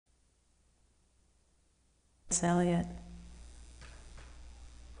Eliot,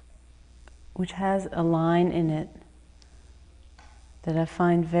 which has a line in it that I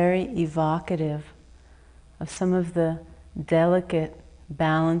find very evocative of some of the delicate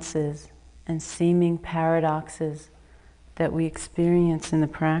balances and seeming paradoxes that we experience in the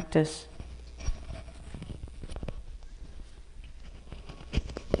practice.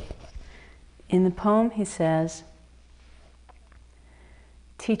 In the poem he says,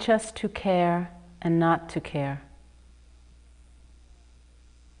 "Teach us to care and not to care,"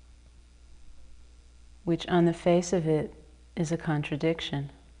 which on the face of it is a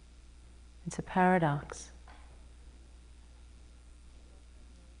contradiction. It's a paradox.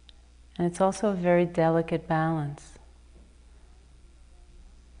 And it's also a very delicate balance.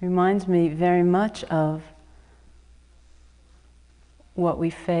 Reminds me very much of what we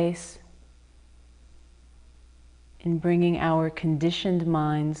face in bringing our conditioned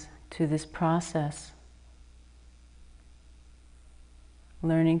minds to this process,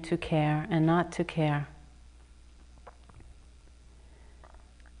 learning to care and not to care.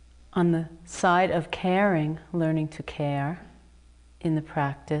 On the side of caring, learning to care in the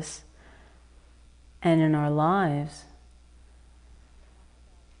practice and in our lives,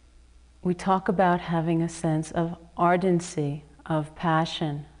 we talk about having a sense of ardency, of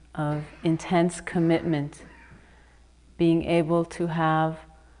passion, of intense commitment, being able to have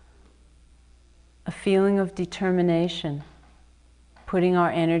a feeling of determination, putting our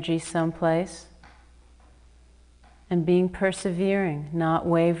energy someplace, and being persevering, not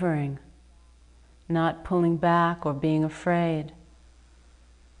wavering, not pulling back or being afraid.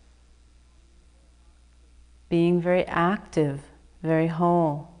 Being very active, very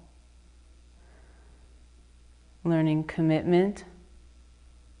whole. Learning commitment,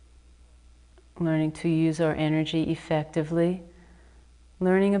 learning to use our energy effectively,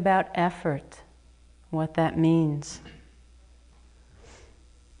 learning about effort, what that means.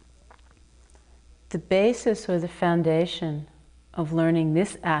 The basis or the foundation of learning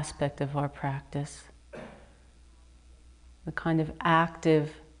this aspect of our practice, the kind of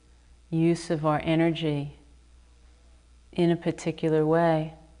active use of our energy in a particular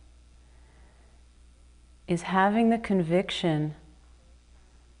way, is having the conviction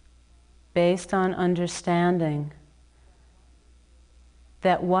based on understanding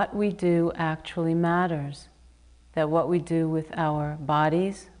that what we do actually matters, that what we do with our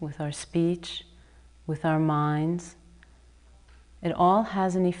bodies, with our speech, with our minds, it all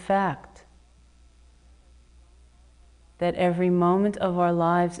has an effect. That every moment of our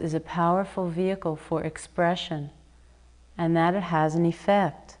lives is a powerful vehicle for expression, and that it has an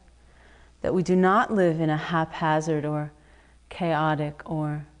effect. That we do not live in a haphazard or chaotic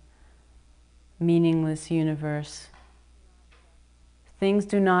or meaningless universe. Things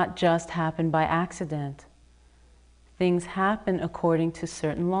do not just happen by accident. Things happen according to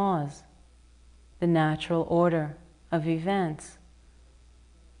certain laws, the natural order of events.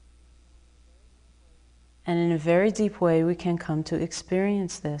 And in a very deep way, we can come to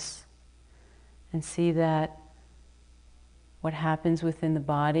experience this and see that what happens within the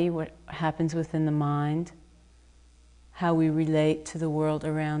body, what happens within the mind, how we relate to the world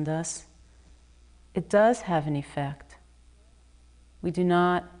around us, it does have an effect. We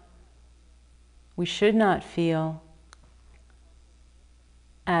should not feel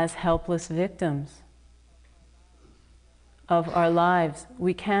as helpless victims of our lives.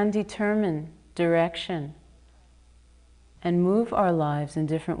 We can determine direction and move our lives in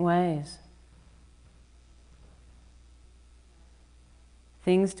different ways.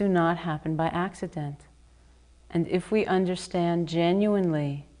 Things do not happen by accident. And if we understand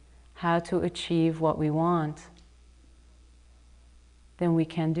genuinely how to achieve what we want, then we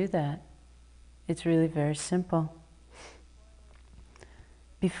can do that. It's really very simple.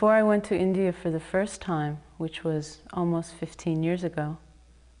 Before I went to India for the first time, which was almost 15 years ago,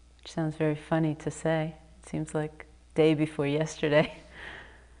 which sounds very funny to say, it seems like day before yesterday,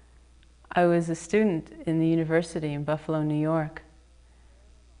 I was a student in the university in Buffalo, New York.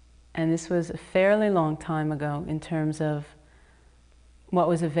 And this was a fairly long time ago in terms of what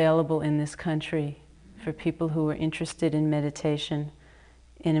was available in this country for people who were interested in meditation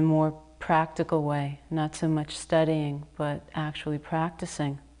in a more practical way, not so much studying, but actually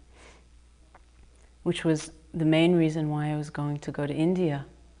practicing, which was the main reason why I was going to go to India.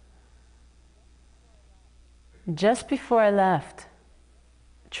 Just before I left,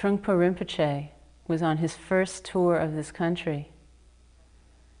 Trungpa Rinpoche was on his first tour of this country.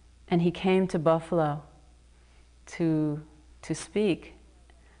 And he came to Buffalo to speak.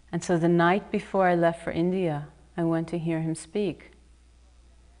 And so the night before I left for India, I went to hear him speak.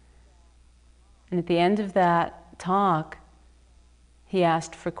 And at the end of that talk, he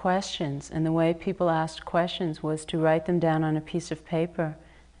asked for questions, and the way people asked questions was to write them down on a piece of paper,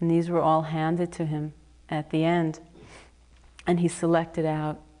 and these were all handed to him at the end. And he selected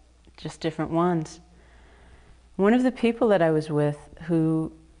out just different ones. One of the people that I was with,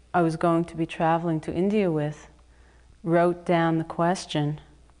 who I was going to be traveling to India with, wrote down the question,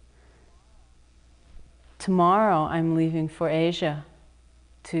 "Tomorrow I'm leaving for Asia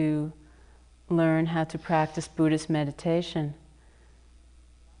to learn how to practice Buddhist meditation.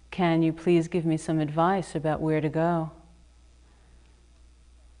 Can you please give me some advice about where to go?"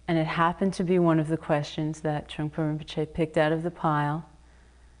 And it happened to be one of the questions that Trungpa Rinpoche picked out of the pile,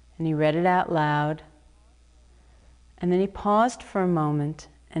 and he read it out loud, and then he paused for a moment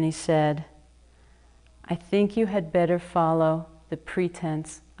and he said, "I think you had better follow the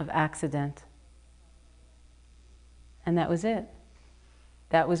pretense of accident." And that was it.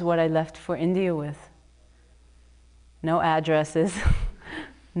 That was what I left for India with. No addresses.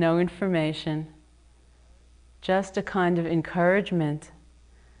 No information, just a kind of encouragement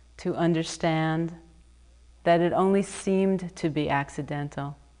to understand that it only seemed to be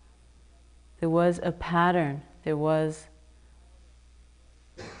accidental. There was a pattern, there was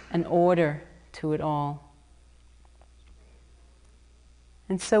an order to it all.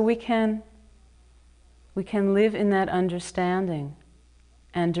 And so we can live in that understanding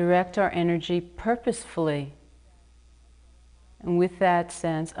and direct our energy purposefully, and with that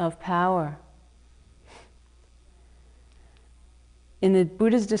sense of power. In the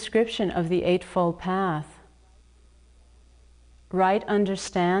Buddha's description of the Eightfold Path, right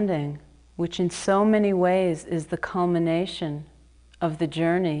understanding, which in so many ways is the culmination of the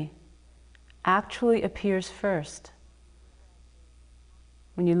journey, actually appears first.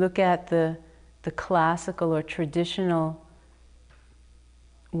 When you look at the classical or traditional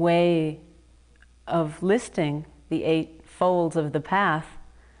way of listing the eight folds of the path,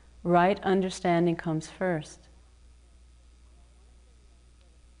 right understanding comes first.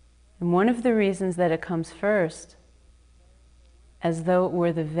 And one of the reasons that it comes first, as though it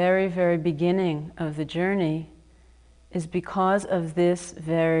were the very, very beginning of the journey, is because of this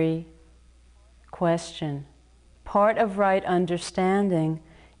very question. Part of right understanding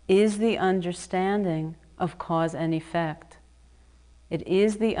is the understanding of cause and effect. It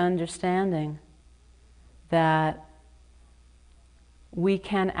is the understanding that we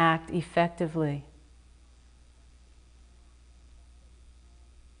can act effectively,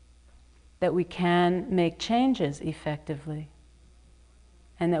 that we can make changes effectively,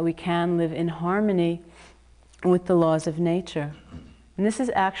 and that we can live in harmony with the laws of nature. And this is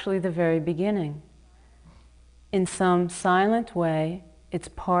actually the very beginning. In some silent way, it's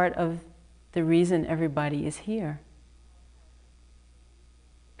part of the reason everybody is here,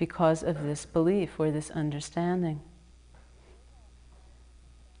 because of this belief or this understanding.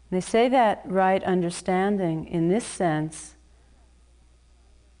 They say that right understanding, in this sense,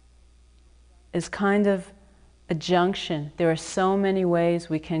 is kind of a junction. There are so many ways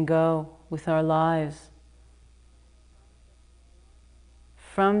we can go with our lives.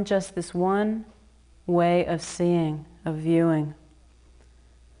 From just this one way of seeing, of viewing.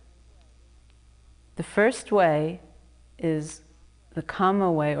 The first way is the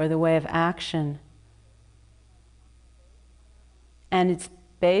Kamma way, or the way of action. And it's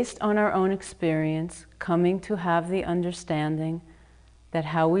based on our own experience, coming to have the understanding that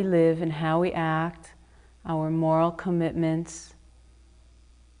how we live and how we act, our moral commitments,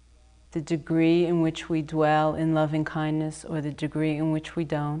 the degree in which we dwell in loving kindness or the degree in which we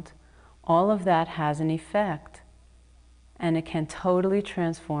don't, all of that has an effect, and it can totally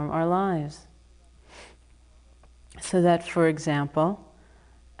transform our lives. So that, for example,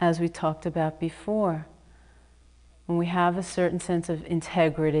 as we talked about before, when we have a certain sense of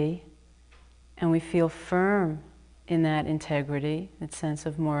integrity and we feel firm in that integrity, that sense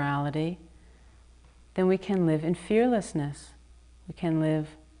of morality, then we can live in fearlessness. We can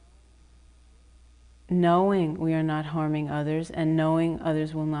live knowing we are not harming others and knowing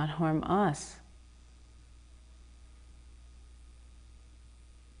others will not harm us.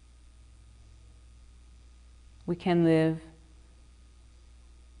 We can live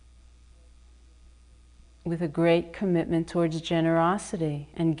with a great commitment towards generosity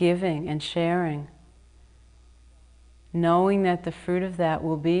and giving and sharing, knowing that the fruit of that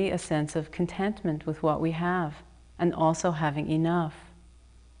will be a sense of contentment with what we have and also having enough.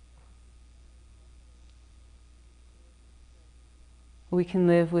 We can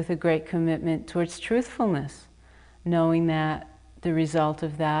live with a great commitment towards truthfulness, knowing that the result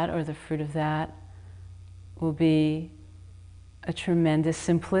of that or the fruit of that will be a tremendous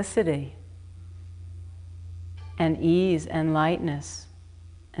simplicity and ease and lightness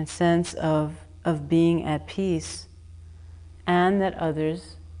and sense of being at peace, and that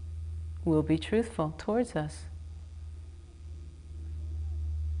others will be truthful towards us.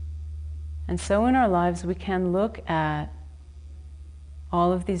 And so in our lives we can look at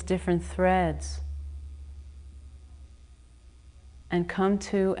all of these different threads and come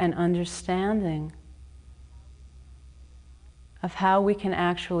to an understanding of how we can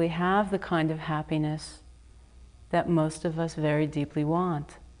actually have the kind of happiness that most of us very deeply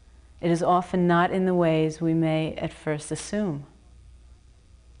want. It is often not in the ways we may at first assume.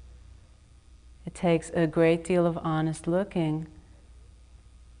 It takes a great deal of honest looking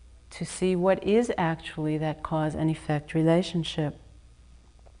to see what is actually that cause and effect relationship.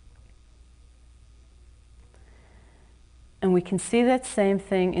 And we can see that same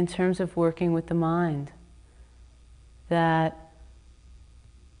thing in terms of working with the mind. That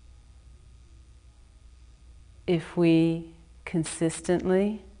if we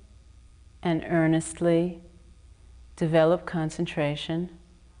consistently and earnestly develop concentration,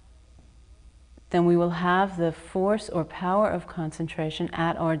 then we will have the force or power of concentration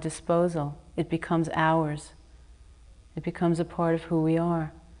at our disposal. It becomes ours. It becomes a part of who we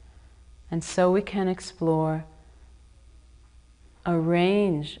are. And so we can explore a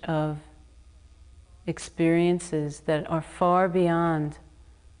range of experiences that are far beyond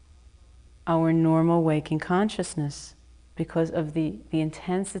our normal waking consciousness because of the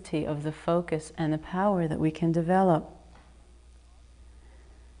intensity of the focus and the power that we can develop.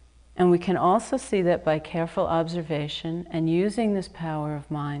 And we can also see that by careful observation and using this power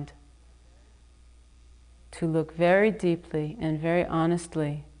of mind to look very deeply and very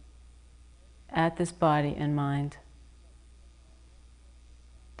honestly at this body and mind,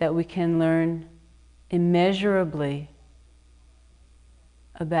 that we can learn immeasurably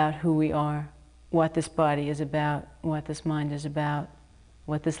about who we are, what this body is about, what this mind is about,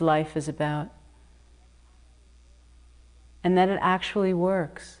 what this life is about, and that it actually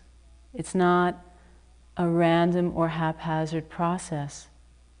works. It's not a random or haphazard process.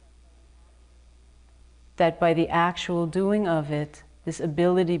 That by the actual doing of it, this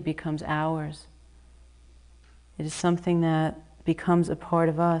ability becomes ours. It is something that becomes a part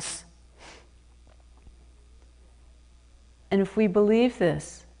of us. And if we believe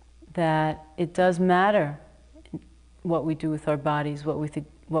this, that it does matter what we do with our bodies, what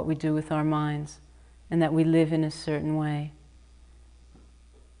we do with our minds, and that we live in a certain way,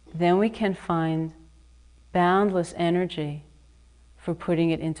 then we can find boundless energy for putting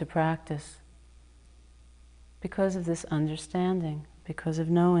it into practice because of this understanding, because of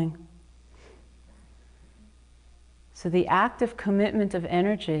knowing. So the active commitment of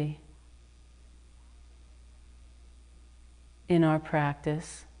energy in our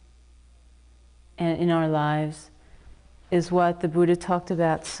practice and in our lives is what the Buddha talked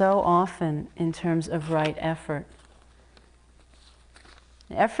about so often in terms of right effort.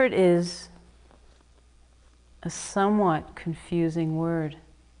 Effort is a somewhat confusing word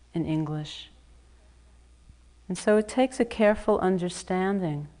in English. And so it takes a careful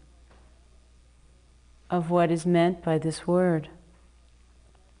understanding of what is meant by this word.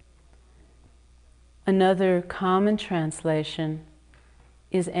 Another common translation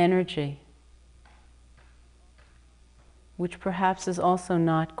is energy, which perhaps is also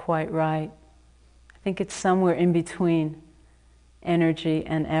not quite right. I think it's somewhere in between energy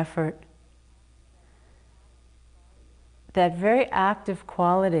and effort. That very active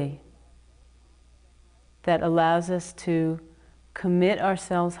quality that allows us to commit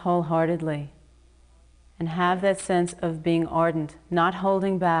ourselves wholeheartedly and have that sense of being ardent, not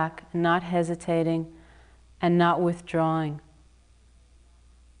holding back, not hesitating, and not withdrawing,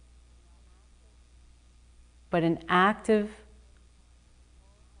 but an active,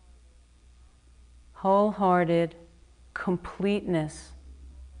 wholehearted completeness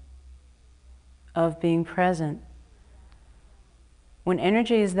of being present. When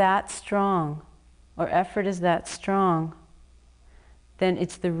energy is that strong, or effort is that strong, then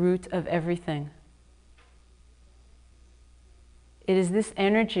it's the root of everything. It is this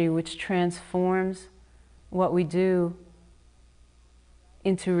energy which transforms what we do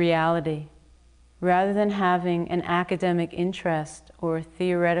into reality, rather than having an academic interest or a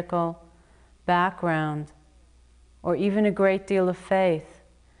theoretical background or even a great deal of faith.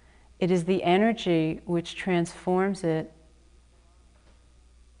 It is the energy which transforms it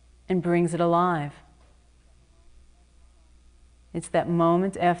and brings it alive. It's that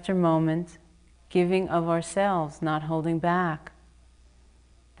moment after moment giving of ourselves, not holding back,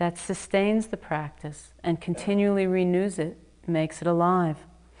 that sustains the practice and continually renews it, makes it alive.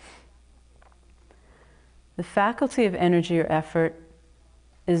 The faculty of energy or effort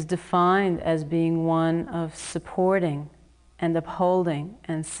is defined as being one of supporting and upholding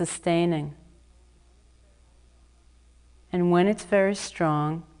and sustaining. And when it's very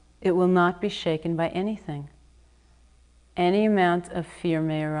strong, it will not be shaken by anything. Any amount of fear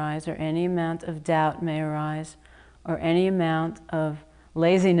may arise, or any amount of doubt may arise, or any amount of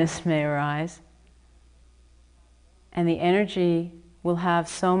laziness may arise, and the energy will have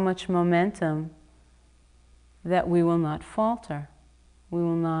so much momentum that we will not falter, we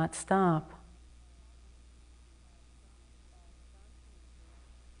will not stop.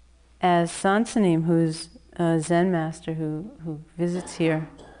 As Sansanim, who's a Zen master who visits here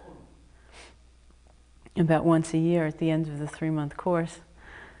about once a year at the end of the 3-month course,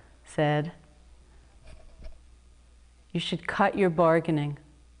 said, you should cut your bargaining,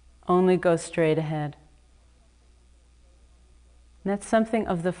 only go straight ahead. And that's something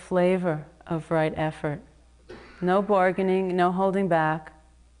of the flavor of right effort. No bargaining, no holding back,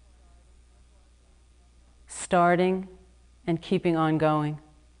 starting and keeping on going.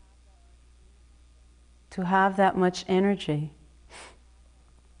 To have that much energy.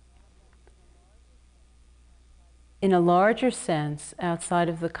 In a larger sense, outside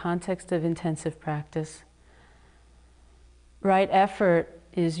of the context of intensive practice, right effort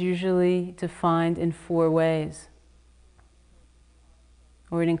is usually defined in 4 ways,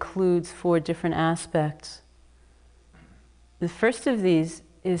 or it includes 4 different aspects. The first of these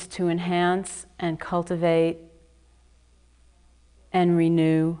is to enhance and cultivate and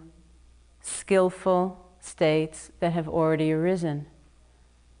renew skillful states that have already arisen.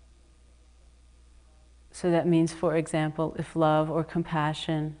 So that means, for example, if love or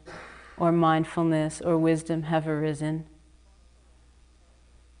compassion or mindfulness or wisdom have arisen,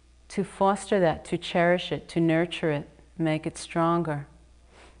 to foster that, to cherish it, to nurture it, make it stronger.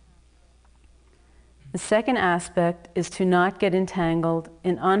 The second aspect is to not get entangled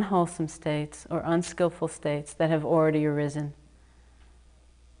in unwholesome states or unskillful states that have already arisen.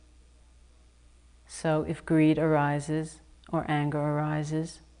 So if greed arises or anger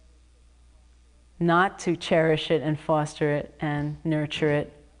arises, not to cherish it and foster it and nurture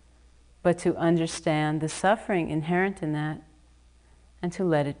it, but to understand the suffering inherent in that and to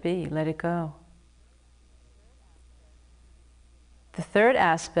let it be, let it go. The third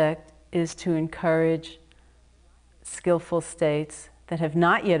aspect is to encourage skillful states that have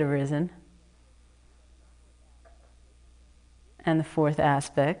not yet arisen. And the fourth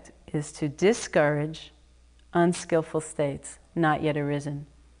aspect is to discourage unskillful states not yet arisen,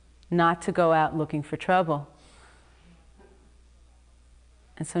 not to go out looking for trouble.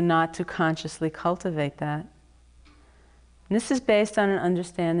 And so not to consciously cultivate that. And this is based on an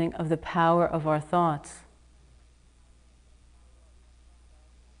understanding of the power of our thoughts.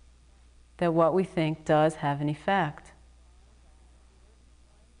 That what we think does have an effect.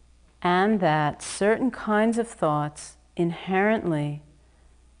 And that certain kinds of thoughts inherently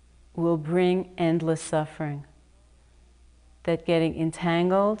will bring endless suffering. That getting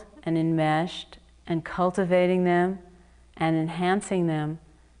entangled and enmeshed and cultivating them and enhancing them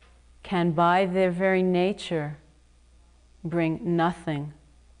can, by their very nature, bring nothing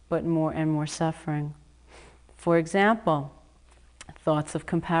but more and more suffering. For example, thoughts of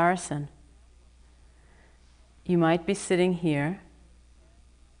comparison. You might be sitting here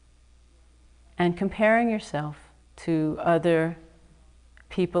and comparing yourself to other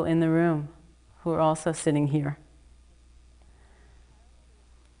people in the room who are also sitting here.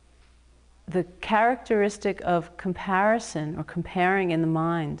 The characteristic of comparison or comparing in the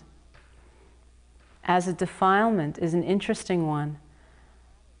mind as a defilement is an interesting one,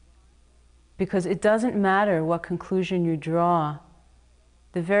 because it doesn't matter what conclusion you draw.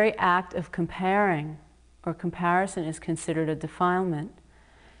 The very act of comparing or comparison is considered a defilement.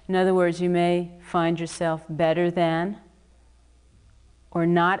 In other words, you may find yourself better than, or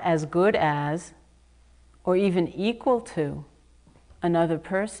not as good as, or even equal to another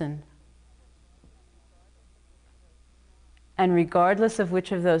person. And regardless of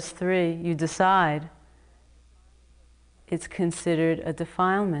which of those 3 you decide, it's considered a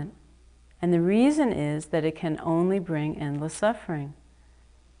defilement. And the reason is that it can only bring endless suffering.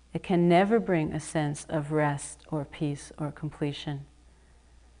 It can never bring a sense of rest or peace or completion.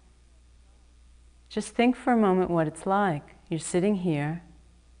 Just think for a moment what it's like. You're sitting here,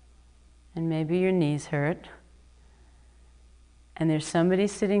 and maybe your knees hurt, and there's somebody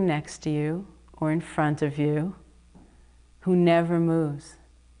sitting next to you or in front of you who never moves.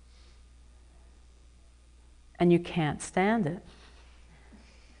 And you can't stand it.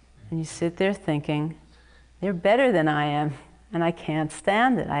 And you sit there thinking, they're better than I am, and I can't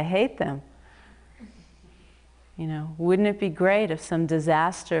stand it. I hate them. You know, wouldn't it be great if some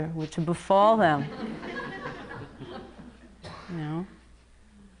disaster were to befall them? You know?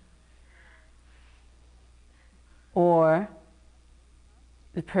 Or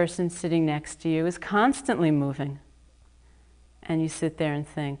the person sitting next to you is constantly moving. And you sit there and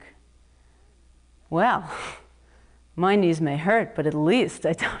think, well, my knees may hurt, but at least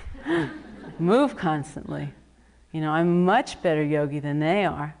I don't move constantly. You know, I'm a much better yogi than they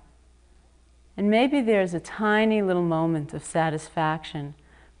are. And maybe there's a tiny little moment of satisfaction,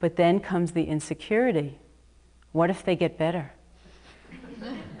 but then comes the insecurity. What if they get better?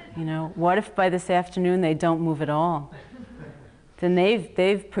 You know, what if by this afternoon they don't move at all? Then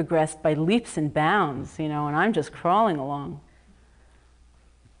they've progressed by leaps and bounds, you know, and I'm just crawling along.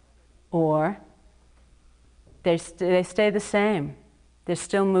 Or they stay the same. They're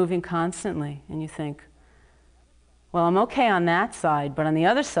still moving constantly, and you think, well, I'm okay on that side, but on the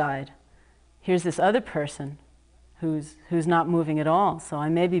other side, here's this other person who's not moving at all. So I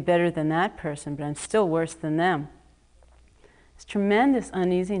may be better than that person, but I'm still worse than them. It's tremendous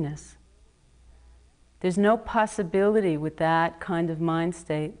uneasiness. There's no possibility with that kind of mind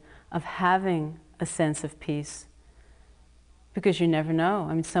state of having a sense of peace, because you never know.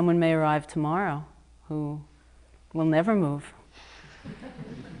 I mean, someone may arrive tomorrow who will never move.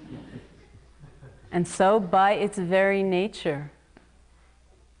 And so by its very nature,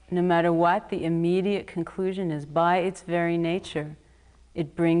 no matter what the immediate conclusion is, by its very nature,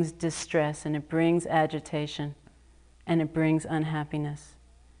 it brings distress and it brings agitation and it brings unhappiness.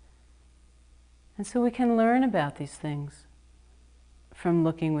 And so we can learn about these things from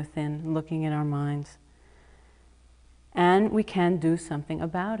looking within, looking at our minds. And we can do something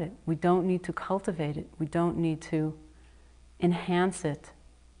about it. We don't need to cultivate it. We don't need to enhance it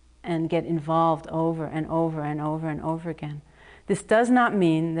and get involved over and over and over and over again. This does not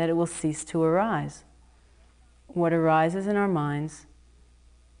mean that it will cease to arise. What arises in our minds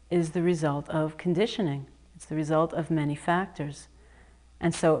is the result of conditioning. It's the result of many factors.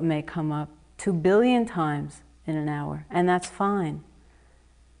 And so it may come up 2 billion times in an hour, and that's fine.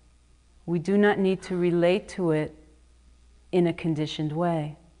 We do not need to relate to it in a conditioned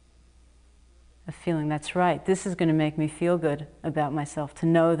way. A feeling, that's right, this is going to make me feel good about myself, to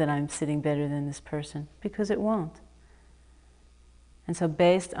know that I'm sitting better than this person, because it won't. And so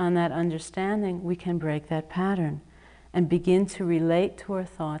based on that understanding, we can break that pattern and begin to relate to our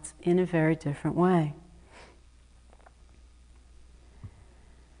thoughts in a very different way.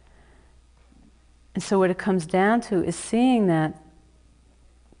 And so what it comes down to is seeing that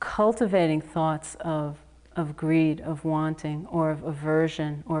cultivating thoughts of greed, of wanting, or of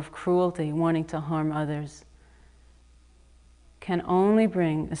aversion, or of cruelty, wanting to harm others, can only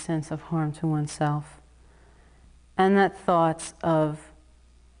bring a sense of harm to oneself. And that thoughts of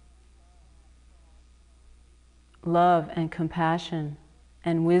love and compassion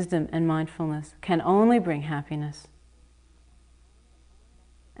and wisdom and mindfulness can only bring happiness.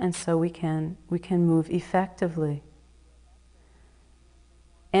 And so we can move effectively.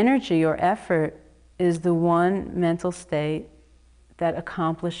 Energy or effort is the one mental state that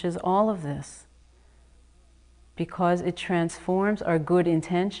accomplishes all of this, because it transforms our good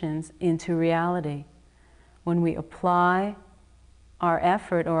intentions into reality. When we apply our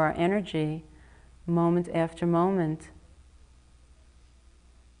effort or our energy moment after moment,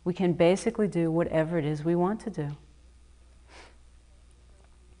 we can basically do whatever it is we want to do.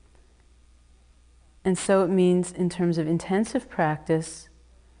 And so it means, in terms of intensive practice,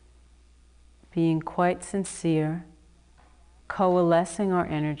 being quite sincere, coalescing our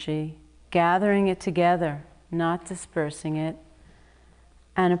energy, gathering it together, not dispersing it,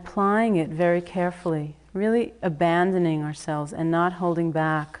 and applying it very carefully, really abandoning ourselves and not holding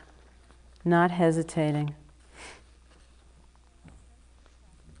back, not hesitating.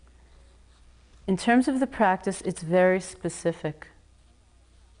 In terms of the practice, it's very specific.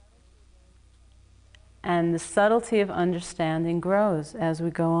 And the subtlety of understanding grows as we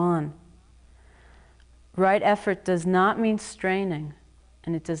go on. Right effort does not mean straining,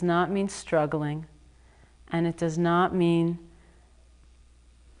 and it does not mean struggling, and it does not mean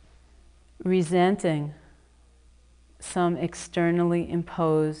resenting some externally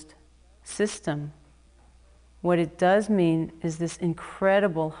imposed system. What it does mean is this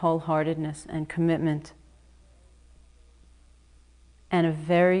incredible wholeheartedness and commitment, and a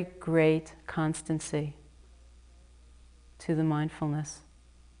very great constancy to the mindfulness.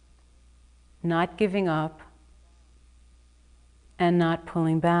 Not giving up and not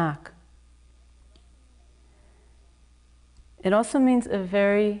pulling back. It also means a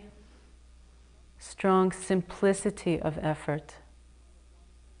very strong simplicity of effort.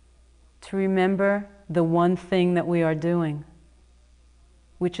 To remember the one thing that we are doing,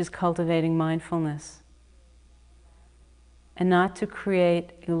 which is cultivating mindfulness. And not to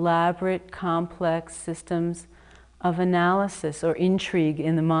create elaborate, complex systems of analysis or intrigue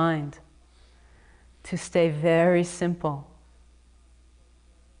in the mind. To stay very simple.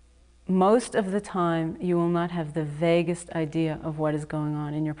 Most of the time, you will not have the vaguest idea of what is going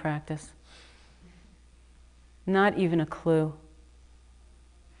on in your practice. Not even a clue.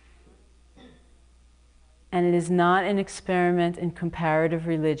 And it is not an experiment in comparative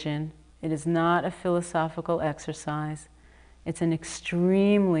religion. It is not a philosophical exercise. It's an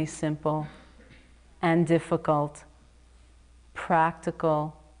extremely simple and difficult,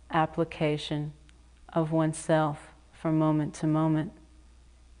 practical application of oneself from moment to moment.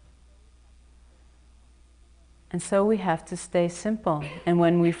 And so we have to stay simple. And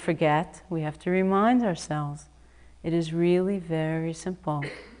when we forget, we have to remind ourselves. It is really very simple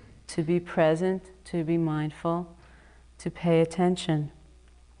to be present, to be mindful, to pay attention.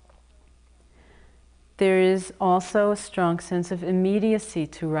 There is also a strong sense of immediacy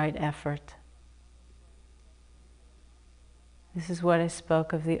to right effort. This is what I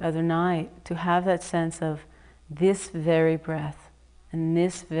spoke of the other night, to have that sense of this very breath and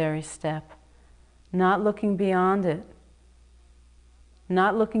this very step. Not looking beyond it.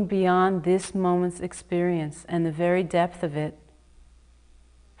 Not looking beyond this moment's experience and the very depth of it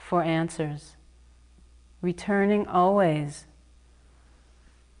for answers. Returning always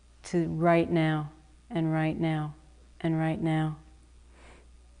to right now and right now and right now.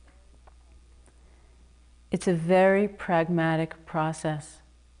 It's a very pragmatic process.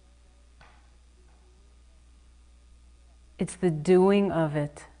 It's the doing of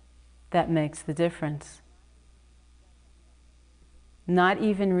it that makes the difference. Not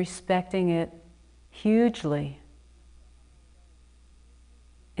even respecting it hugely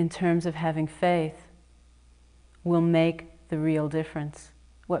in terms of having faith will make the real difference.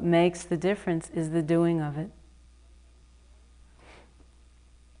 What makes the difference is the doing of it.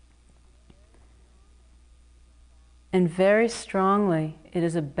 And very strongly, it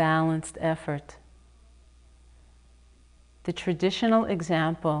is a balanced effort. The traditional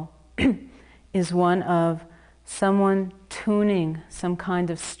example is one of someone tuning some kind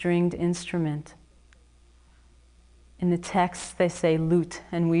of stringed instrument. In the text they say lute,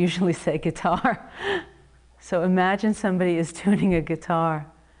 and we usually say guitar. So imagine somebody is tuning a guitar.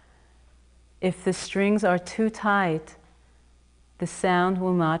 If the strings are too tight, the sound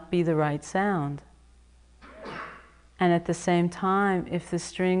will not be the right sound. And at the same time, if the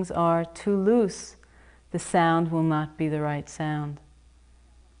strings are too loose, the sound will not be the right sound.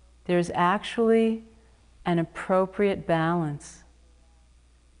 There's actually an appropriate balance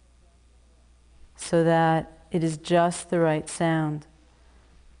so that it is just the right sound.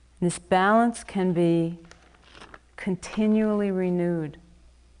 This balance can be continually renewed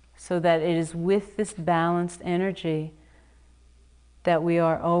so that it is with this balanced energy that we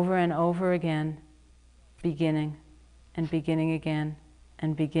are over and over again beginning and beginning again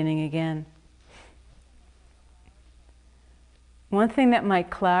and beginning again. One thing that might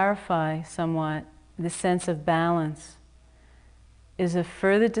clarify somewhat the sense of balance is a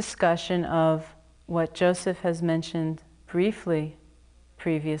further discussion of what Joseph has mentioned briefly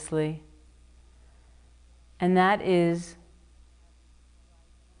previously, and that is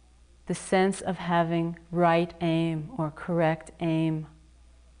the sense of having right aim or correct aim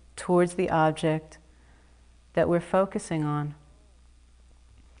towards the object that we're focusing on.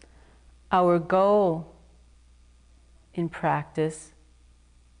 Our goal in practice,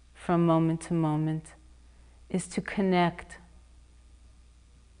 from moment to moment, is to connect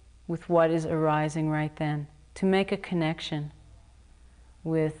with what is arising right then, to make a connection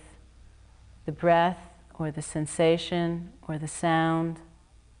with the breath or the sensation or the sound.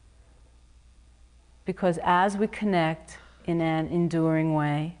 Because as we connect in an enduring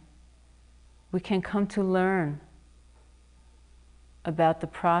way, we can come to learn about the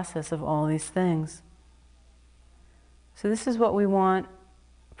process of all these things. So this is what we want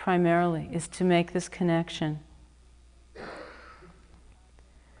primarily, is to make this connection.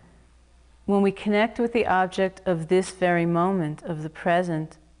 When we connect with the object of this very moment, of the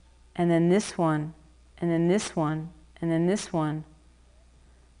present, and then this one, and then this one, and then this one,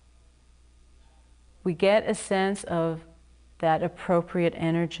 we get a sense of that appropriate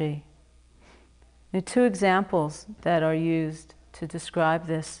energy. There are two examples that are used to describe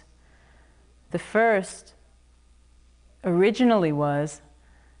this. The first originally was,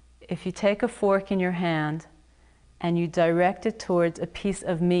 if you take a fork in your hand and you direct it towards a piece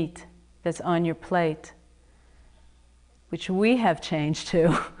of meat that's on your plate, which we have changed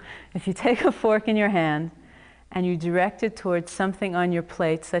to, If you take a fork in your hand and you direct it towards something on your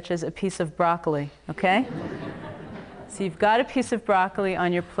plate, such as a piece of broccoli, okay? So you've got a piece of broccoli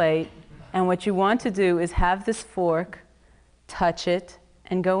on your plate, and what you want to do is have this fork touch it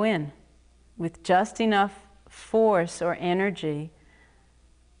and go in with just enough force or energy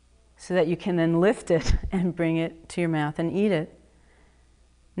so that you can then lift it and bring it to your mouth and eat it.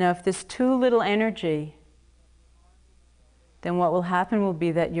 Now, if there's too little energy, then what will happen will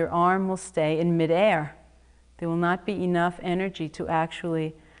be that your arm will stay in midair. There will not be enough energy to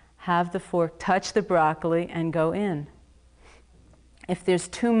actually have the fork touch the broccoli and go in. If there's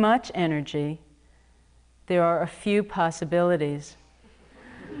too much energy, there are a few possibilities.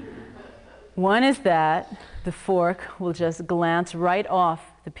 One is that the fork will just glance right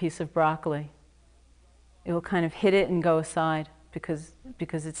off the piece of broccoli. It will kind of hit it and go aside because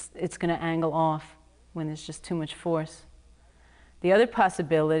it's going to angle off when there's just too much force. The other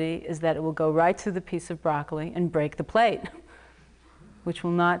possibility is that it will go right to the piece of broccoli and break the plate, which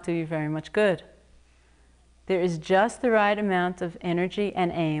will not do you very much good. There is just the right amount of energy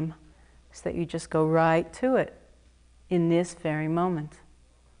and aim so that you just go right to it in this very moment.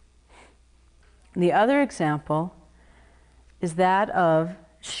 The other example is that of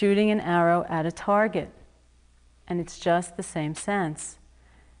shooting an arrow at a target, and it's just the same sense.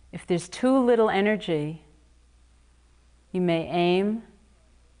 If there's too little energy, you may aim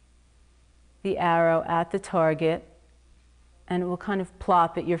the arrow at the target and it will kind of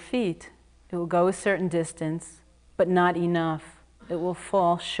plop at your feet. It will go a certain distance, but not enough. It will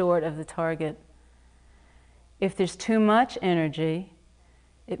fall short of the target. If there's too much energy,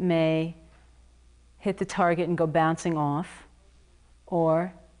 it may hit the target and go bouncing off,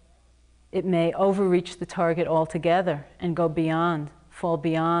 or it may overreach the target altogether and go beyond, fall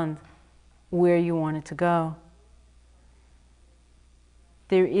beyond where you want it to go.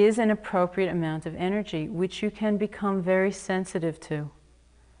 There is an appropriate amount of energy which you can become very sensitive to.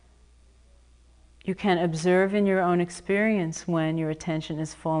 You can observe in your own experience when your attention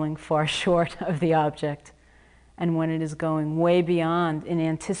is falling far short of the object and when it is going way beyond in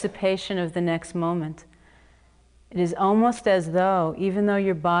anticipation of the next moment. It is almost as though, even though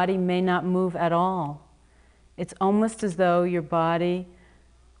your body may not move at all, it's almost as though your body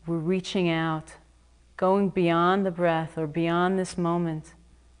were reaching out, going beyond the breath or beyond this moment,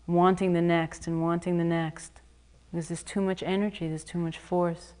 wanting the next and wanting the next. Because there's too much energy, there's too much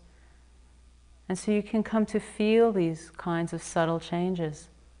force. And so you can come to feel these kinds of subtle changes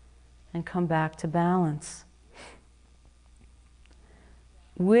and come back to balance.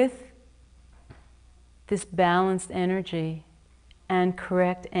 With this balanced energy and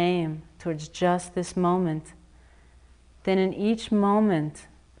correct aim towards just this moment, then in each moment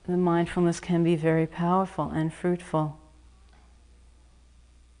the mindfulness can be very powerful and fruitful.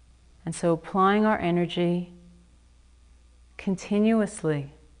 And so applying our energy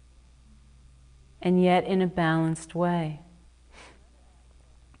continuously and yet in a balanced way.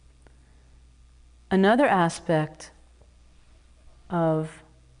 Another aspect of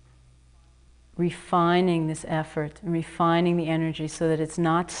refining this effort and refining the energy so that it's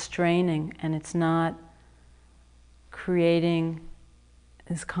not straining and it's not creating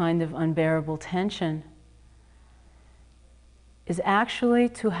this kind of unbearable tension is actually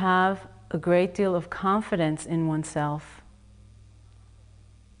to have a great deal of confidence in oneself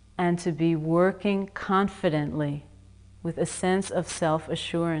and to be working confidently with a sense of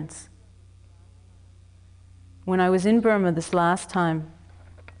self-assurance. When I was in Burma this last time,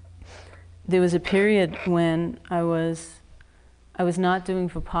 there was a period when I was not doing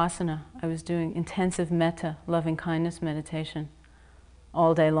vipassana. I was doing intensive metta, loving-kindness meditation,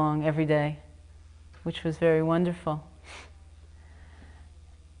 all day long, every day, which was very wonderful.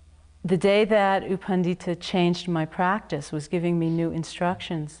 The day that U Pandita changed my practice, was giving me new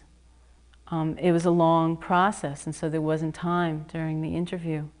instructions, it was a long process, and so there wasn't time during the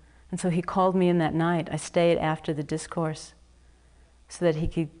interview. And so he called me in that night. I stayed after the discourse so that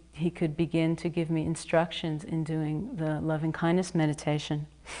he could begin to give me instructions in doing the loving-kindness meditation.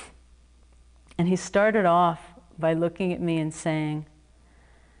 And he started off by looking at me and saying,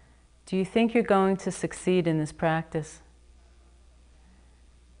 "Do you think you're going to succeed in this practice?"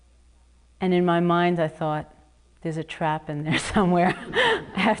 And in my mind I thought, there's a trap in there somewhere.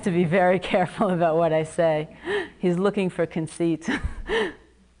 I have to be very careful about what I say. He's looking for conceit.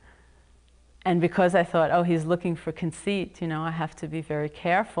 And because I thought, oh, he's looking for conceit, I have to be very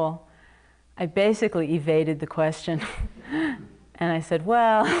careful, I basically evaded the question. And I said,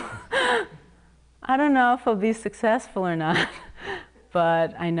 well, I don't know if I'll be successful or not,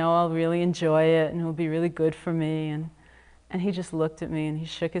 but I know I'll really enjoy it and it'll be really good for me. And he just looked at me and he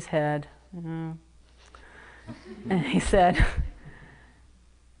shook his head. And he said,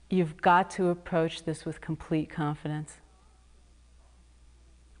 "You've got to approach this with complete confidence."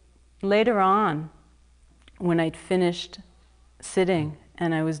 Later on, when I'd finished sitting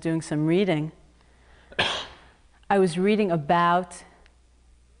and I was doing some reading, I was reading about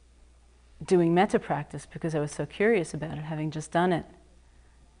doing metta practice because I was so curious about it, having just done it.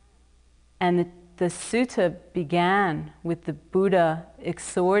 And the sutta began with the Buddha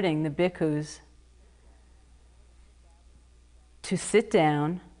exhorting the bhikkhus to sit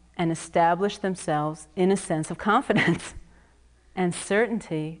down and establish themselves in a sense of confidence and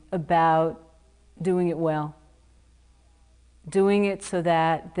certainty about doing it well. Doing it so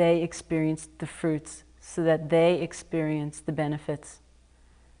that they experience the fruits, so that they experience the benefits.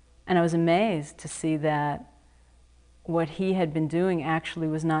 And I was amazed to see that what he had been doing actually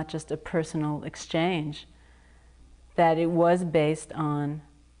was not just a personal exchange, that it was based on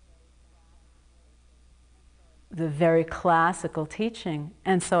the very classical teaching.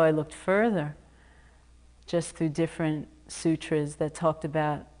 And so I looked further, just through different sutras that talked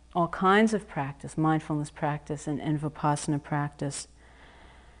about all kinds of practice, mindfulness practice and vipassana practice.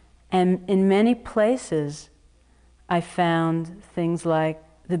 And in many places, I found things like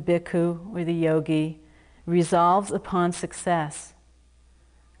the bhikkhu or the yogi resolves upon success,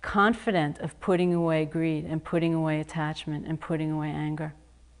 confident of putting away greed and putting away attachment and putting away anger.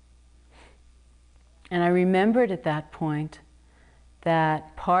 And I remembered at that point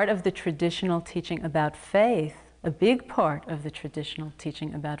that part of the traditional teaching about faith, a big part of the traditional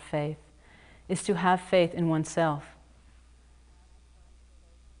teaching about faith, is to have faith in oneself.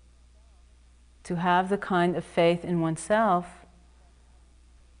 To have the kind of faith in oneself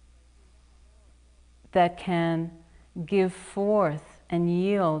that can give forth and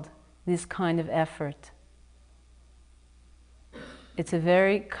yield this kind of effort. It's a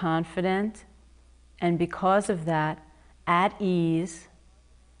very confident, and because of that, at ease,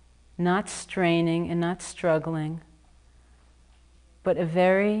 not straining and not struggling, but a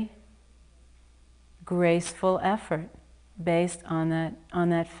very graceful effort based on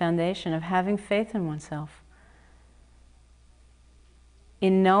that foundation of having faith in oneself.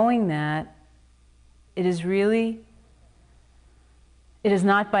 In knowing that, it is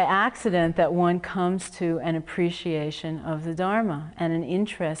not by accident that one comes to an appreciation of the Dharma and an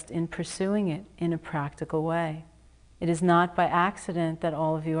interest in pursuing it in a practical way. It is not by accident that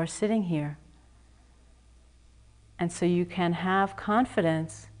all of you are sitting here. And so you can have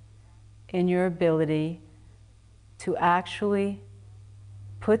confidence in your ability to actually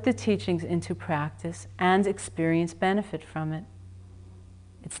put the teachings into practice and experience benefit from it.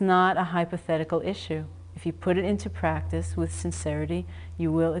 It's not a hypothetical issue. If you put it into practice with sincerity,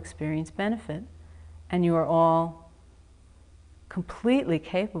 you will experience benefit. And you are all completely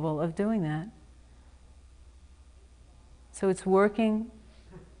capable of doing that. So it's working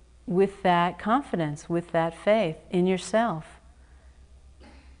with that confidence, with that faith in yourself.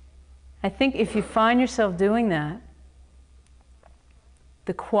 I think if you find yourself doing that,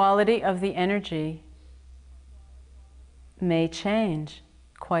 the quality of the energy may change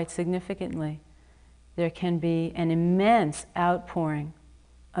quite significantly. There can be an immense outpouring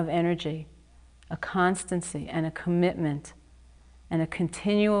of energy, a constancy and a commitment, and a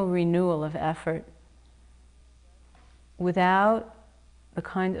continual renewal of effort without the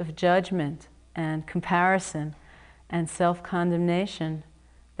kind of judgment and comparison and self-condemnation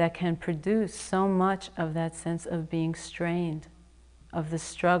that can produce so much of that sense of being strained, of the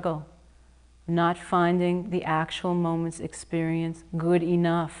struggle, not finding the actual moment's experience good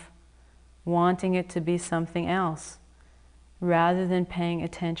enough, wanting it to be something else, rather than paying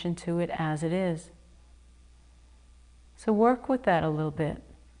attention to it as it is. So work with that a little bit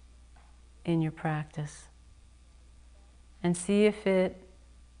in your practice and see if it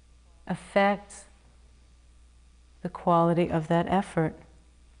affects the quality of that effort.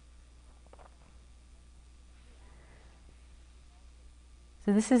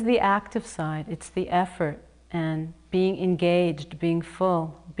 So this is the active side. It's the effort and being engaged, being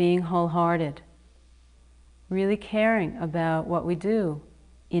full, being wholehearted, really caring about what we do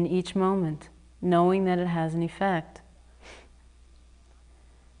in each moment, knowing that it has an effect.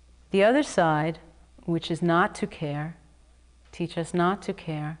 The other side, which is not to care, teach us not to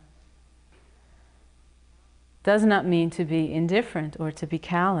care, does not mean to be indifferent or to be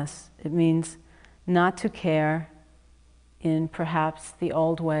callous. It means not to care in perhaps the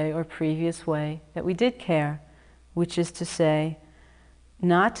old way or previous way that we did care, which is to say,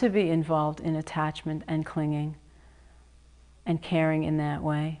 not to be involved in attachment and clinging and caring in that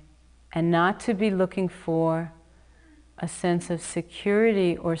way, and not to be looking for a sense of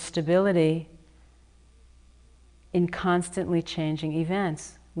security or stability in constantly changing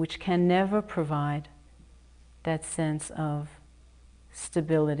events, which can never provide that sense of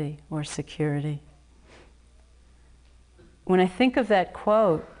stability or security. When I think of that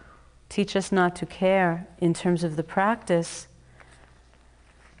quote, teach us not to care, in terms of the practice,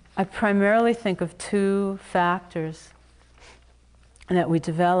 I primarily think of two factors that we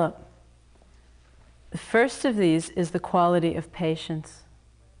develop. The first of these is the quality of patience,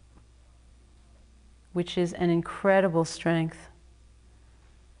 which is an incredible strength.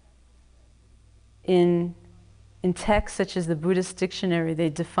 In texts such as the Buddhist dictionary, they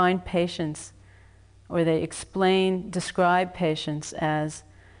define patience, or they describe patience as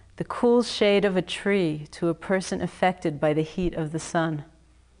the cool shade of a tree to a person affected by the heat of the sun.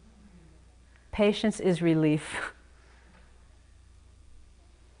 Patience is relief.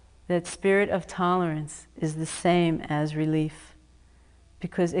 That spirit of tolerance is the same as relief,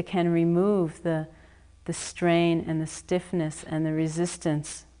 because it can remove the strain and the stiffness and the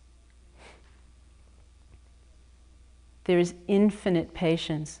resistance. There is infinite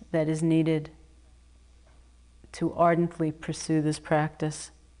patience that is needed to ardently pursue this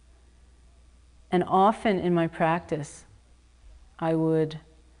practice. And often in my practice, I would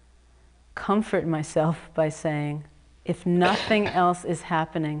comfort myself by saying, if nothing else is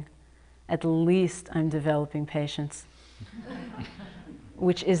happening, at least I'm developing patience,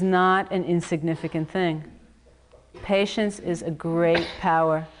 which is not an insignificant thing. Patience is a great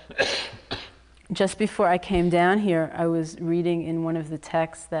power. Just before I came down here, I was reading in one of the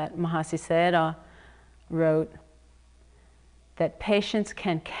texts that Mahasi Sayadaw wrote that patience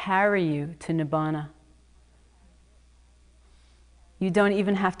can carry you to Nibbana. You don't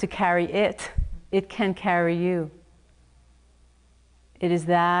even have to carry it. It can carry you. It is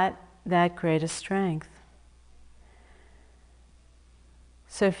that great a strength.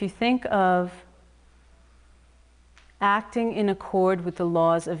 So if you think of acting in accord with the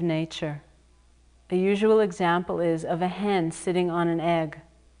laws of nature, a usual example is of a hen sitting on an egg.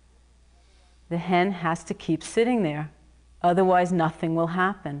 The hen has to keep sitting there, otherwise nothing will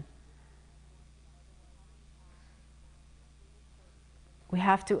happen. We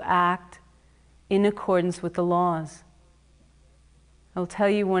have to act in accordance with the laws. I'll tell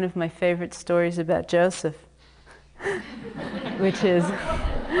you one of my favorite stories about Joseph, which is,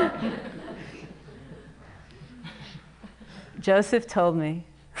 Joseph told me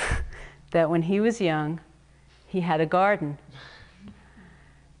that when he was young, he had a garden.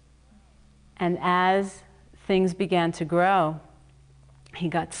 And as things began to grow, he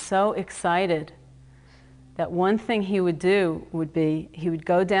got so excited that one thing he would do would be, he would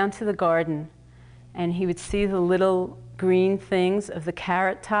go down to the garden and he would see the little green things of the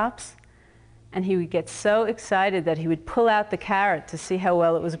carrot tops, and he would get so excited that he would pull out the carrot to see how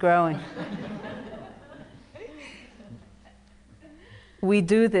well it was growing. We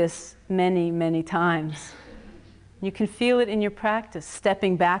do this many, many times. You can feel it in your practice,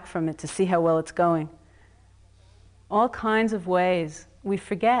 stepping back from it to see how well it's going. All kinds of ways. We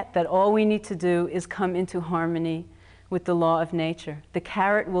forget that all we need to do is come into harmony with the law of nature. The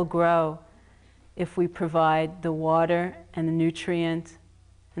carrot will grow if we provide the water and the nutrient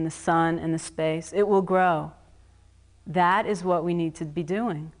and the sun and the space. It will grow. That is what we need to be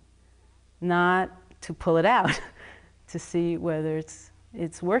doing, not to pull it out to see whether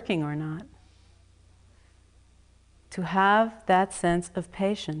it's working or not. To have that sense of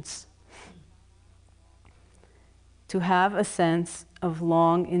patience, to have a sense of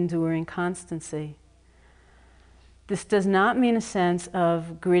long enduring constancy. This does not mean a sense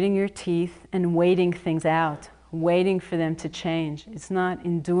of gritting your teeth and waiting things out, waiting for them to change. It's not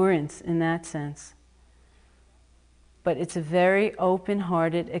endurance in that sense. But it's a very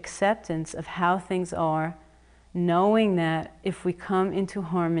open-hearted acceptance of how things are, knowing that if we come into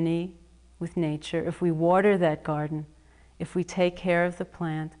harmony with nature, if we water that garden, if we take care of the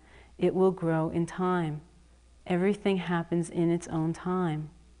plant, it will grow in time. Everything happens in its own time.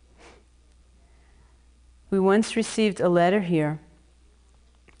 We once received a letter here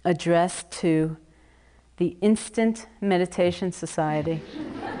addressed to the Instant Meditation Society,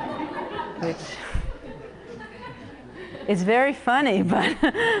 which is very funny, but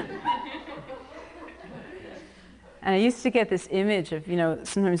and I used to get this image of,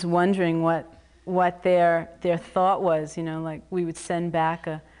 sometimes wondering what their thought was, like we would send back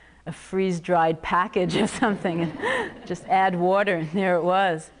a freeze-dried package or something and just add water, and there it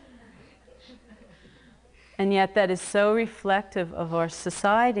was. And yet that is so reflective of our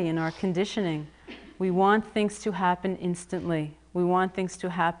society and our conditioning. We want things to happen instantly. We want things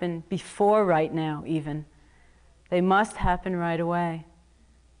to happen before right now, even. They must happen right away.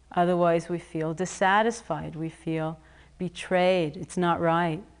 Otherwise we feel dissatisfied, we feel betrayed, it's not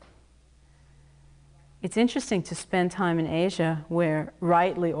right. It's interesting to spend time in Asia where,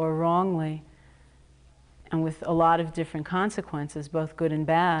 rightly or wrongly, and with a lot of different consequences, both good and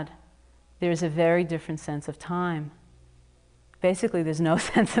bad, there's a very different sense of time. Basically, there's no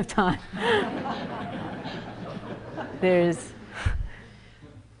sense of time. There's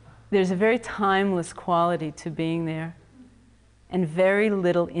a very timeless quality to being there, and very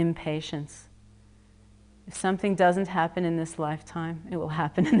little impatience. If something doesn't happen in this lifetime, it will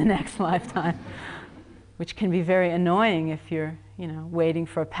happen in the next lifetime, which can be very annoying if you're, waiting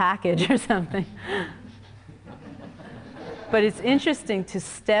for a package or something. But it's interesting to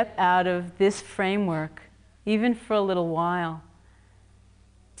step out of this framework, even for a little while,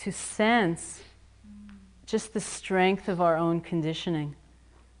 to sense just the strength of our own conditioning.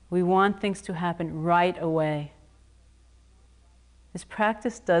 We want things to happen right away. This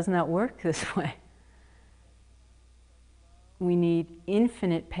practice does not work this way. We need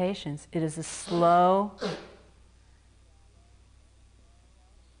infinite patience. It is a slow,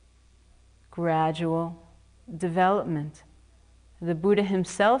 gradual development. The Buddha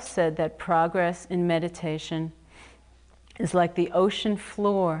himself said that progress in meditation is like the ocean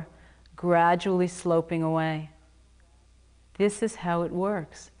floor gradually sloping away. This is how it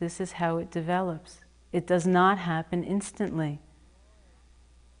works. This is how it develops. It does not happen instantly.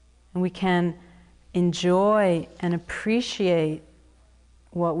 And we can enjoy and appreciate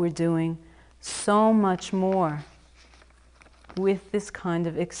what we're doing so much more with this kind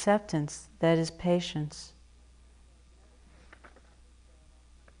of acceptance that is patience.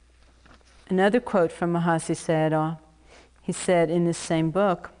 Another quote from Mahasi Sayadaw, he said in this same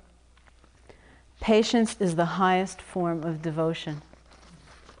book, "Patience is the highest form of devotion."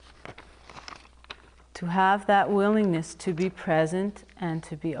 To have that willingness to be present and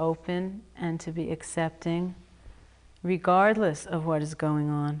to be open and to be accepting, regardless of what is going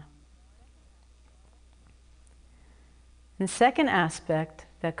on. The second aspect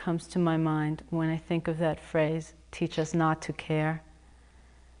that comes to my mind when I think of that phrase, teach us not to care,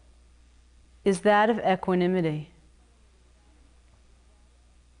 is that of equanimity.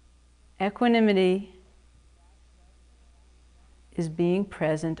 Equanimity is being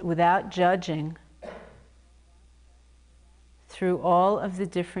present without judging through all of the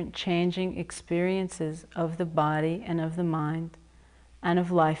different changing experiences of the body and of the mind and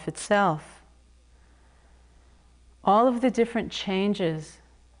of life itself. All of the different changes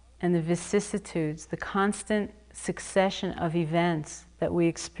and the vicissitudes, the constant succession of events that we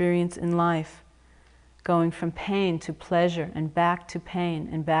experience in life, going from pain to pleasure and back to pain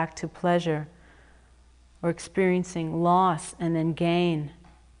and back to pleasure, or experiencing loss and then gain,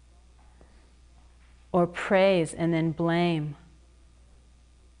 or praise and then blame,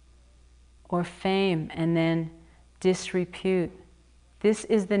 or fame and then disrepute. This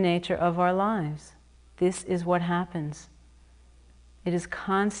is the nature of our lives. This is what happens. It is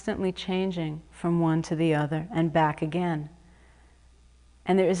constantly changing from one to the other and back again.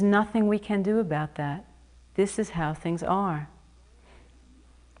 And there is nothing we can do about that. This is how things are.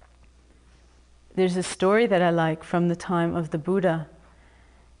 There's a story that I like from the time of the Buddha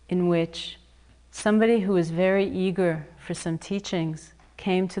in which somebody who was very eager for some teachings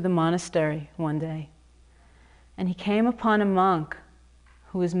came to the monastery one day. And he came upon a monk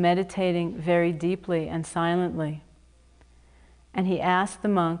who was meditating very deeply and silently. And he asked the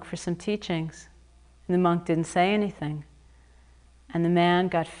monk for some teachings. And the monk didn't say anything. And the man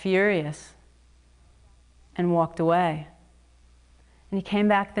got furious and walked away. And he came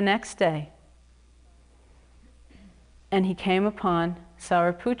back the next day. And he came upon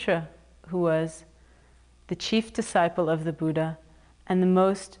Sariputra, who was the chief disciple of the Buddha and the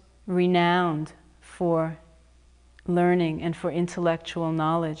most renowned for learning and for intellectual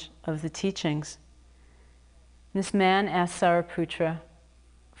knowledge of the teachings. This man asked Sariputra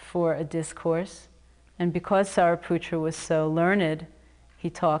for a discourse, and because Sariputra was so learned, he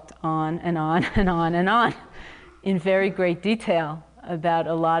talked on and on and on and on in very great detail about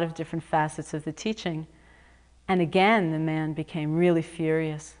a lot of different facets of the teaching. And again, the man became really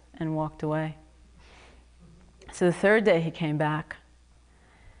furious and walked away. So the third day he came back,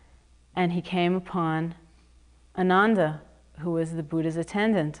 and he came upon Ananda, who was the Buddha's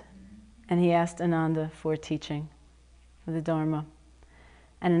attendant. And he asked Ananda for teaching of the Dharma.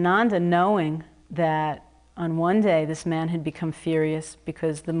 And Ananda, knowing that on one day this man had become furious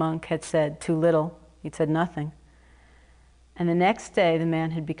because the monk had said too little, he'd said nothing. And the next day the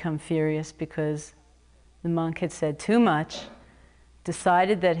man had become furious because the monk had said too much,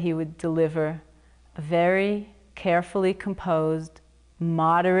 decided that he would deliver a very carefully composed,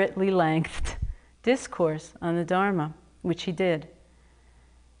 moderately lengthed discourse on the Dharma, which he did.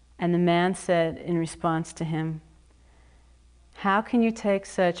 And the man said in response to him, "How can you take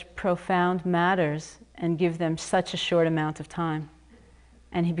such profound matters and give them such a short amount of time?"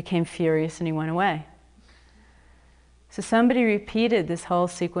 And he became furious and he went away. So somebody repeated this whole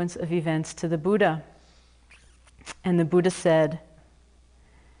sequence of events to the Buddha. And the Buddha said,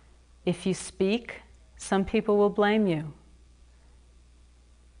 "If you speak, some people will blame you.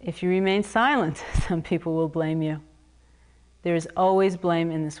 If you remain silent, some people will blame you. There is always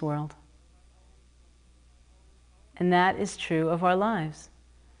blame in this world." And that is true of our lives.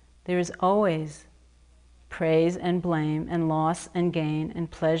 There is always praise and blame and loss and gain and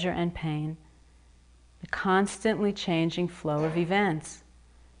pleasure and pain, the constantly changing flow of events.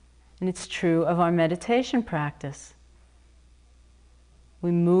 And it's true of our meditation practice.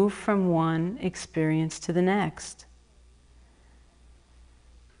 We move from one experience to the next.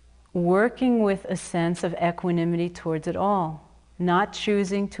 Working with a sense of equanimity towards it all, not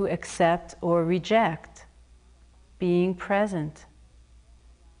choosing to accept or reject, being present,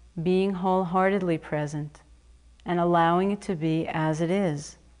 being wholeheartedly present, and allowing it to be as it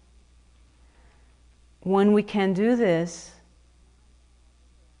is. When we can do this,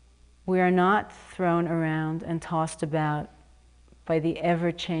 we are not thrown around and tossed about by the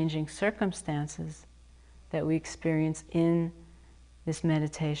ever-changing circumstances that we experience in this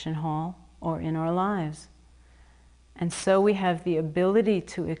meditation hall or in our lives. And so we have the ability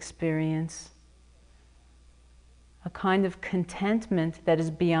to experience a kind of contentment that is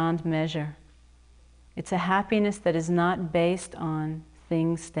beyond measure. It's a happiness that is not based on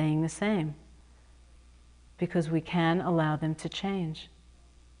things staying the same, because we can allow them to change.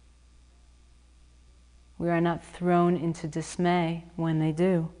 We are not thrown into dismay when they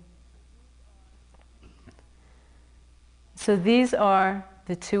do. So these are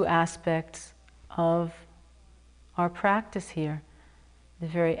the two aspects of our practice here: the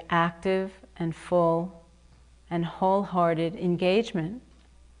very active and full and wholehearted engagement,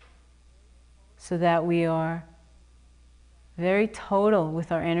 so that we are very total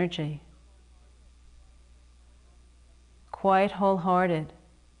with our energy, quite wholehearted,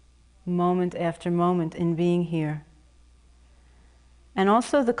 moment after moment in being here. And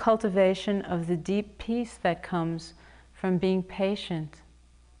also the cultivation of the deep peace that comes from being patient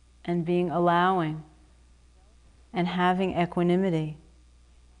and being allowing and having equanimity,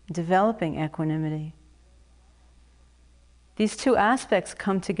 developing equanimity. These two aspects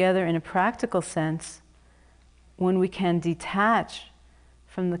come together in a practical sense when we can detach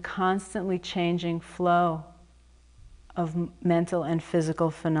from the constantly changing flow of mental and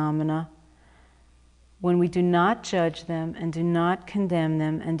physical phenomena, when we do not judge them and do not condemn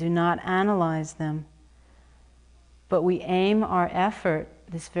them and do not analyze them, but we aim our effort,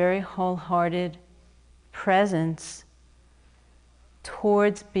 this very wholehearted presence,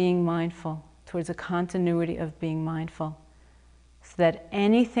 towards being mindful, towards a continuity of being mindful, so that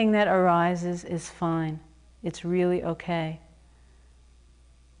anything that arises is fine. It's really okay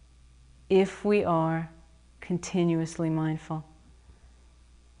if we are continuously mindful.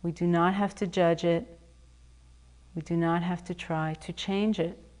 We do not have to judge it. We do not have to try to change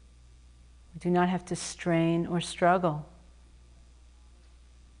it. We do not have to strain or struggle.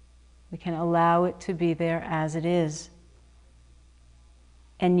 We can allow it to be there as it is,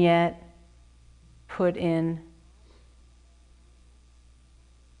 and yet put in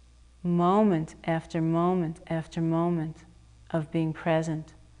moment after moment after moment of being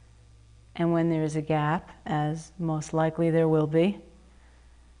present. And when there is a gap, as most likely there will be,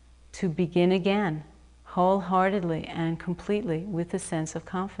 to begin again, wholeheartedly and completely, with a sense of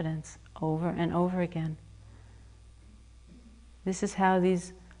confidence, over and over again. This is how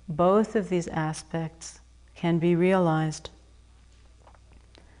both of these aspects can be realized.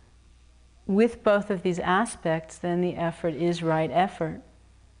 With both of these aspects, then the effort is right effort.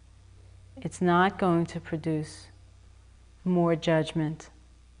 It's not going to produce more judgment,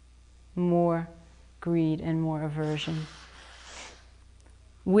 more greed, and more aversion.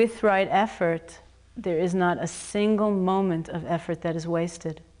 With right effort, there is not a single moment of effort that is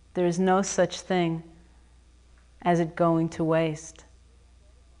wasted. There is no such thing as it going to waste.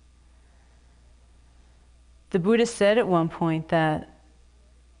 The Buddha said at one point that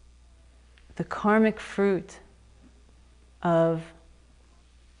the karmic fruit of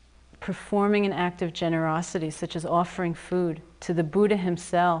performing an act of generosity, such as offering food to the Buddha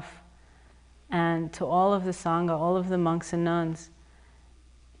himself and to all of the Sangha, all of the monks and nuns,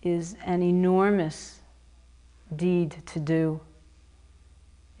 is an enormous deed to do.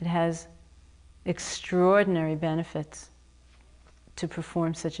 It has extraordinary benefits to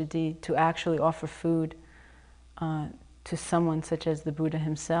perform such a deed, to actually offer food to someone such as the Buddha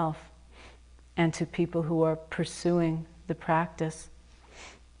himself, and to people who are pursuing the practice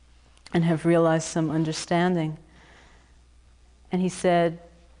and have realized some understanding. And he said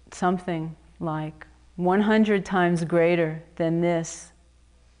something like, 100 times greater than this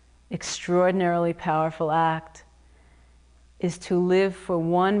extraordinarily powerful act is to live for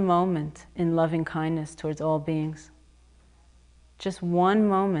one moment in loving kindness towards all beings. Just one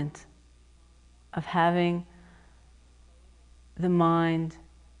moment of having the mind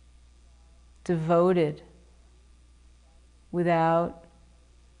devoted without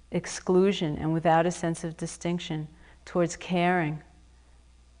exclusion and without a sense of distinction towards caring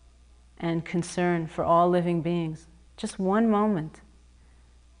and concern for all living beings. Just one moment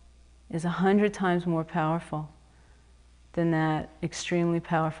is 100 times more powerful than that extremely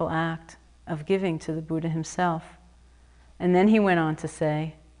powerful act of giving to the Buddha himself. And then he went on to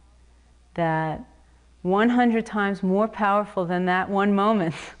say that 100 times more powerful than that one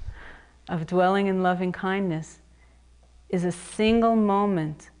moment of dwelling in loving kindness is a single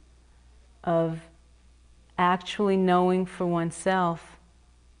moment of actually knowing for oneself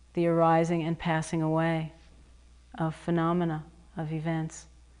the arising and passing away of phenomena, of events.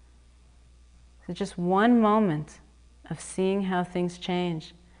 So just one moment of seeing how things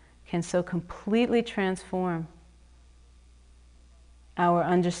change can so completely transform our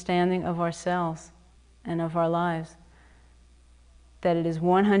understanding of ourselves and of our lives that it is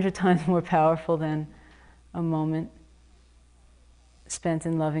 100 times more powerful than a moment spent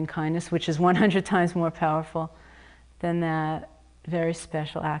in loving kindness, which is 100 times more powerful than that very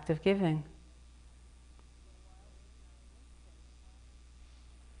special act of giving.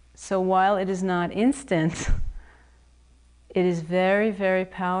 So while it is not instant, it is very, very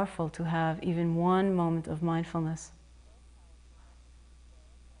powerful to have even one moment of mindfulness.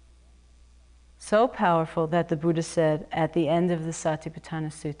 So powerful that the Buddha said at the end of the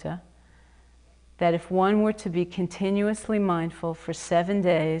Satipatthana Sutta that if one were to be continuously mindful for 7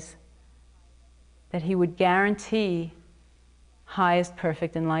 days, that he would guarantee highest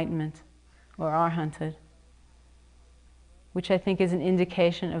perfect enlightenment, or arhathood, which I think is an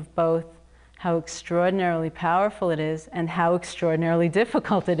indication of both how extraordinarily powerful it is and how extraordinarily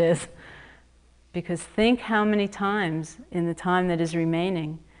difficult it is. Because think how many times in the time that is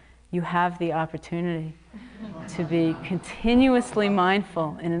remaining you have the opportunity to be continuously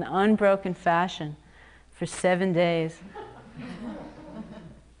mindful in an unbroken fashion for 7 days.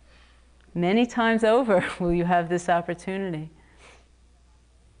 Many times over will you have this opportunity.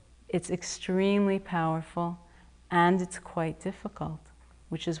 It's extremely powerful and it's quite difficult,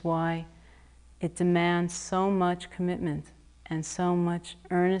 which is why it demands so much commitment and so much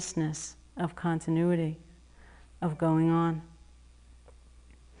earnestness of continuity, of going on.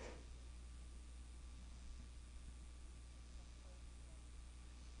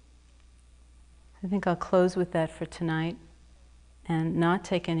 I think I'll close with that for tonight and not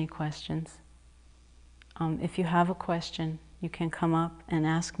take any questions. If you have a question, you can come up and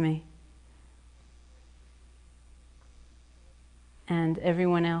ask me. And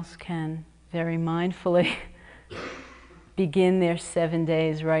everyone else can very mindfully begin their 7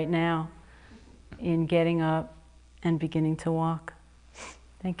 days right now in getting up and beginning to walk.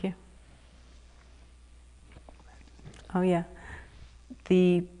 Thank you. Oh yeah,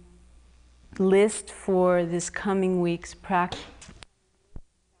 the list for this coming week's practice